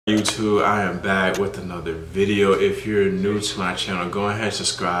YouTube, I am back with another video. If you're new to my channel, go ahead and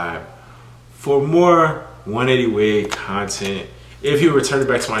subscribe for more 180 wave content. If you're returning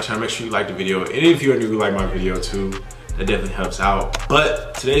back to my channel, make sure you like the video, and if you're new, you like my video too, that definitely helps out.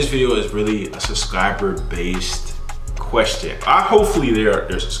 But today's video is really a subscriber based question. Hopefully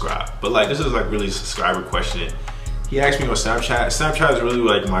they're subscribed, but like this is like really a subscriber question. He asked me on Snapchat. Snapchat is really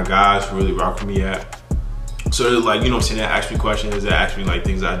like my guys who really rock with me at. So like, you know what I'm saying, they ask me questions, they ask me like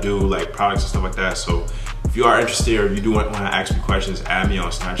things I do, like products and stuff like that. So if you are interested or you do want to ask me questions, add me on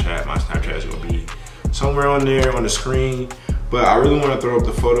Snapchat. My Snapchat is gonna be somewhere on there on the screen. But I really want to throw up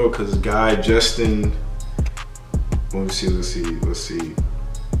the photo because this guy, Justin, let's see.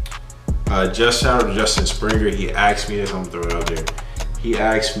 Just shout out to Justin Springer. He asked me this, I'm gonna throw it out there. He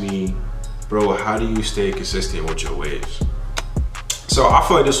asked me, bro, how do you stay consistent with your waves? So I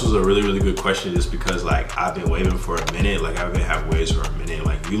feel like this was a really good question just because like I've been waving for a minute, like I've been having waves for a minute.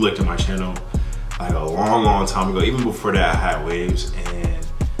 Like you looked at my channel like a long time ago, even before that I had waves, and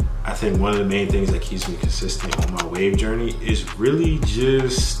I think one of the main things that keeps me consistent on my wave journey is really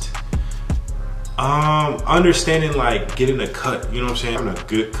just understanding like getting a cut, you know what I'm saying? Having a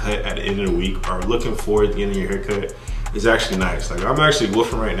good cut at the end of the week or looking forward to getting your haircut is actually nice. Like I'm actually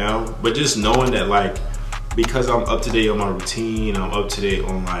woofing right now, but just knowing that like, because I'm up to date on my routine, I'm up to date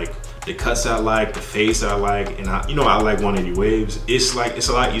on like the cuts I like, the fades I like, and I like 180 waves. It's like, it's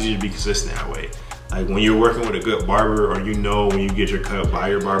a lot easier to be consistent that way. Like when you're working with a good barber, or you know when you get your cut by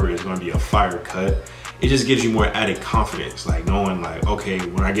your barber, it's gonna be a fire cut. It just gives you more added confidence, like knowing like, okay,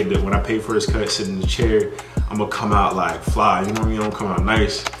 when I pay for this cut, sitting in the chair, I'm gonna come out like fly, you know what I mean? I'm gonna come out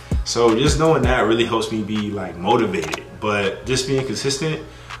nice. So just knowing that really helps me be like motivated. But just being consistent,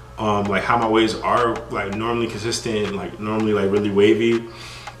 like how my waves are like normally consistent, like normally like really wavy.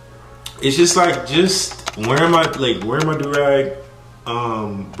 It's just like wearing my do-rag,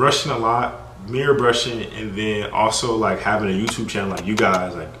 brushing a lot, mirror brushing, and then also like having a YouTube channel like you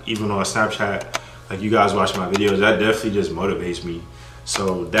guys, like even on Snapchat, like you guys watching my videos, that definitely just motivates me.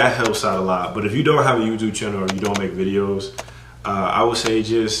 So that helps out a lot. But if you don't have a YouTube channel or you don't make videos, I would say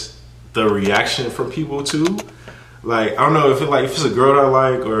just the reaction from people too. Like, I don't know if it's a girl that I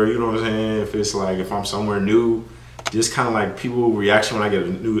like, or you know what I'm saying, if it's like, if I'm somewhere new, just kind of like people reaction when I get a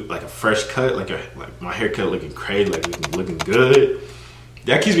new, like a fresh cut, like my haircut looking crazy, like looking good.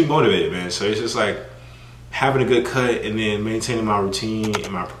 That keeps me motivated, man. So it's just like having a good cut and then maintaining my routine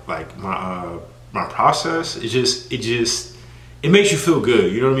and my process. It makes you feel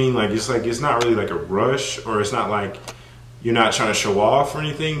good. You know what I mean? Like it's not really like a rush, or it's not like you're not trying to show off or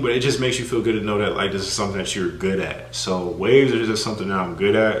anything, but it just makes you feel good to know that like this is something that you're good at. So waves are just something that I'm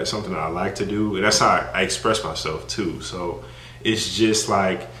good at. It's something that I like to do, and that's how I express myself too. So it's just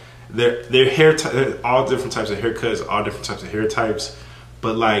like they're all different types of haircuts, all different types of hair types.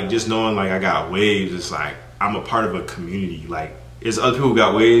 But like just knowing like I got waves, it's like I'm a part of a community. Like it's other people who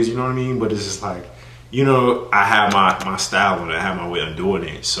got waves, you know what I mean? But it's just like, you know, I have my style and I have my way of doing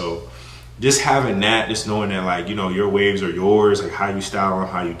it. So just having that, just knowing that like, you know, your waves are yours, like how you style and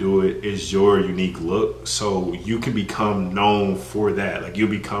how you do it is your unique look. So you can become known for that. Like you'll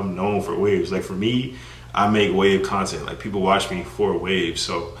become known for waves. Like for me, I make wave content. Like people watch me for waves.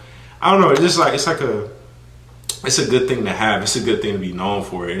 So I don't know, it's just like, it's a good thing to have. It's a good thing to be known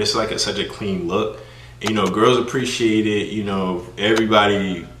for it. It's like such a clean look. And, you know, girls appreciate it. You know,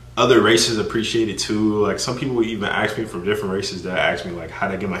 everybody, other races appreciate it too. Like some people even ask me from different races that ask me like, how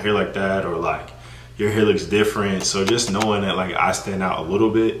did I get my hair like that? Or like, your hair looks different. So just knowing that like I stand out a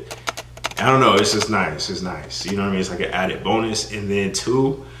little bit, I don't know, it's just nice. It's nice. You know what I mean? It's like an added bonus. And then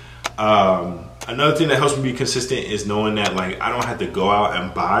too, another thing that helps me be consistent is knowing that like I don't have to go out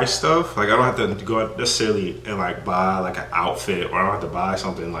and buy stuff. Like I don't have to go out necessarily and like buy like an outfit, or I don't have to buy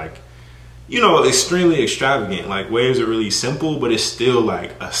something like, you know, extremely extravagant. Like waves are really simple, but it's still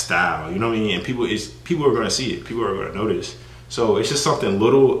like a style, you know what I mean? And people are gonna see it, people are gonna notice. So it's just something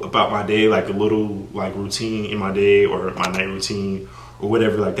little about my day, like a little like routine in my day or my night routine or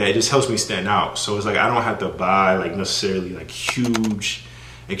whatever like that. It just helps me stand out. So it's like I don't have to buy like necessarily like huge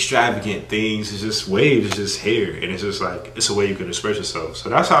extravagant things. It's just waves, it's just hair, and it's just like, it's a way you can express yourself. So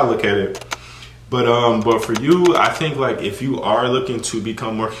that's how I look at it. But for you, I think like if you are looking to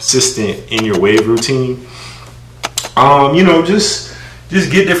become more consistent in your wave routine, you know, just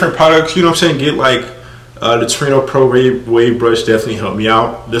get different products, you know what I'm saying? Get like the Torino Pro Wave Brush definitely helped me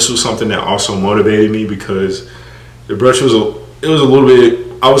out. This was something that also motivated me because the brush was a little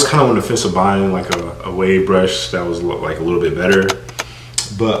bit, I was kind of on the fence of buying like a wave brush that was like a little bit better.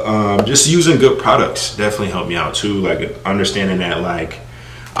 But just using good products definitely helped me out too. Like understanding that like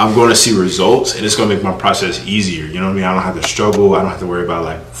I'm going to see results, and it's going to make my process easier. You know what I mean? I don't have to struggle. I don't have to worry about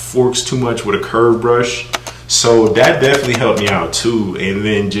like forks too much with a curved brush. So that definitely helped me out too. And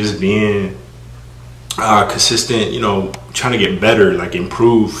then just being consistent, you know, trying to get better, like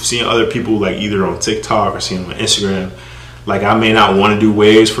improve, seeing other people like either on TikTok or seeing them on Instagram. Like I may not want to do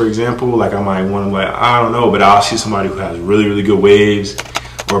waves, for example. Like I might want to, like, I don't know, but I'll see somebody who has really, really good waves,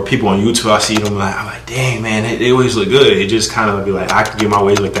 or people on YouTube, I see them, like, I'm like, dang man, they always look good. It just kind of be like, I can get my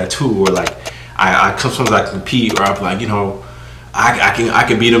waves like that too. Or like I sometimes I compete, or I'm like, you know, I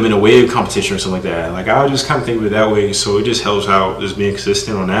can beat them in a wave competition or something like that. Like I'll just kind of think of it that way. So it just helps out just being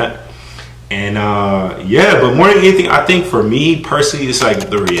consistent on that. And yeah, but more than anything, I think for me personally, it's like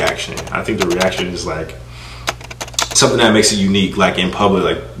the reaction. I think the reaction is like something that makes it unique, like in public,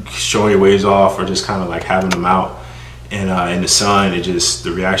 like showing your waves off or just kind of like having them out and in the sun. It just,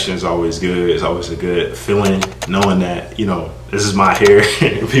 the reaction is always good. It's always a good feeling knowing that, you know, this is my hair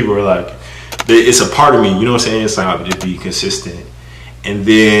and people are like, it's a part of me, you know what I'm saying? It's like to be consistent. And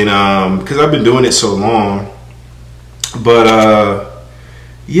then because I've been doing it so long, but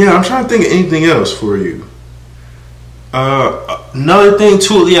yeah, I'm trying to think of anything else for you. Another thing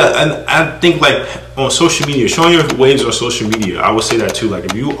too, yeah, and I think like on social media, showing your waves on social media, I would say that too. Like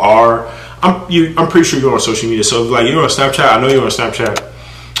if you are, I'm pretty sure you're on social media. So if like you're on Snapchat, I know you're on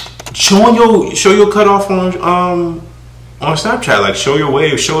Snapchat. Show your cutoff on Snapchat. Like show your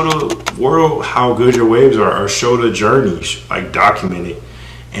waves, show the world how good your waves are, or show the journey, like document it.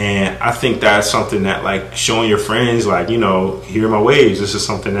 And I think that's something that like showing your friends, like, you know, here are my waves. This is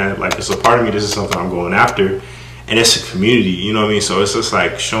something that like, it's a part of me. This is something I'm going after. And it's a community, you know what I mean? So it's just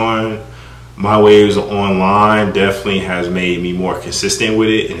like showing my waves online definitely has made me more consistent with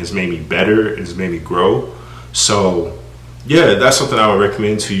it, and has made me better, and has made me grow. So yeah, that's something I would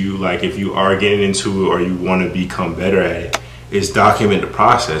recommend to you. Like if you are getting into it or you want to become better at it, is document the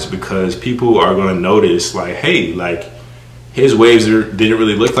process, because people are going to notice like, hey, like his waves didn't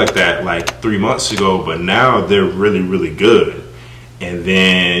really look like that like 3 months ago, but now they're really, really good. And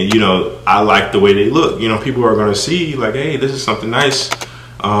then, you know, I like the way they look. You know, people are going to see like, hey, this is something nice.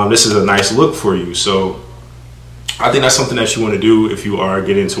 This is a nice look for you. So I think that's something that you want to do if you are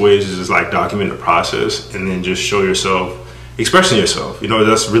getting into waves, is just like document the process and then just show yourself, expressing yourself. You know,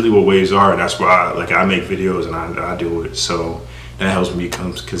 that's really what waves are. And that's why like I make videos and I do it. So that helps me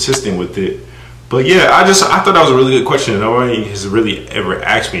become consistent with it. But yeah, I thought that was a really good question. Nobody has really ever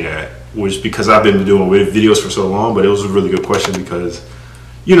asked me that, which because I've been doing videos for so long. But it was a really good question because,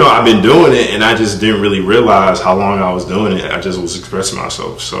 you know, I've been doing it and I just didn't really realize how long I was doing it. I just was expressing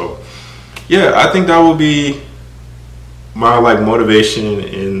myself. So yeah, I think that will be my like motivation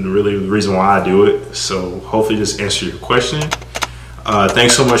and really the reason why I do it. So hopefully this answered your question.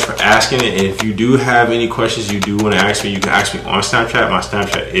 Thanks so much for asking it. And if you do have any questions you do want to ask me, you can ask me on Snapchat. My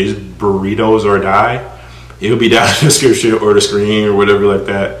Snapchat is Burritos or Die. It'll be down in the description or the screen or whatever like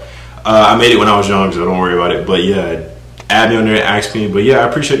that. I made it when I was young, so don't worry about it. But yeah, add me on there and ask me. But yeah, I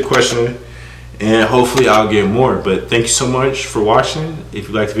appreciate the question, and hopefully I'll get more. But thank you so much for watching. If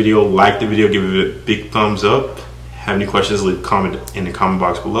you liked the video, like the video, give it a big thumbs up. Have any questions, leave a comment in the comment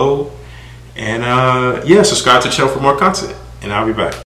box below. And yeah, subscribe to the channel for more content. And I'll be back.